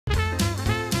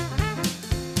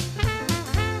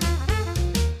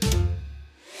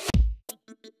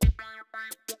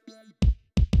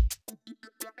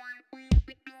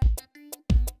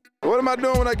What am I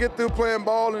doing when I get through playing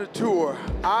ball in the tour?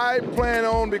 I plan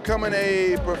on becoming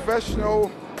a professional,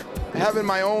 having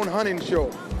my own hunting show.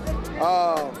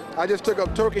 I just took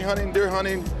up turkey hunting, deer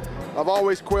hunting. I've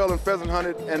always quail and pheasant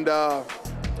hunted, and I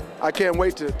can't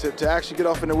wait to actually get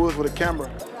off in the woods with a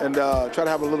camera and try to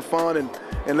have a little fun and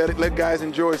let guys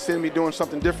enjoy seeing me doing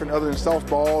something different other than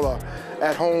softball or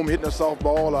at home hitting a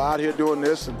softball or out here doing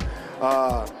this. And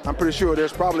I'm pretty sure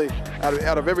there's probably,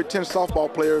 out of every 10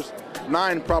 softball players,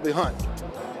 9 probably hunt.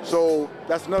 So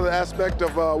that's another aspect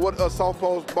of what us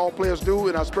softball players do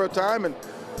in our spare time, and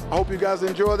I hope you guys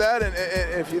enjoy that. And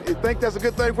if you think that's a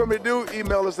good thing for me to do,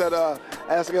 email us at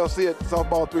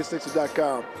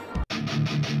asklc@softball360.com.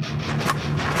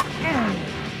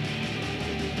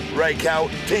 Ray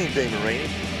Cowart, Team DeMarini's,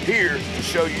 here to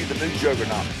show you the new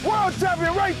juggernaut. World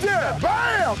champion right there!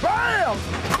 Bam! Bam!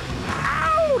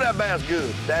 Ow, that bounce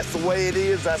good. That's the way it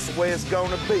is. That's the way it's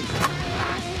gonna be.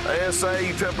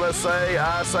 ASA, USSA,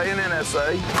 ISA, and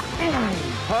NSA.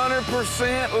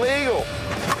 100% legal.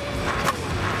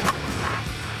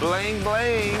 Bling,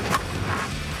 bling.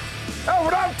 That's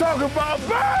what I'm talking about.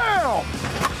 Bam!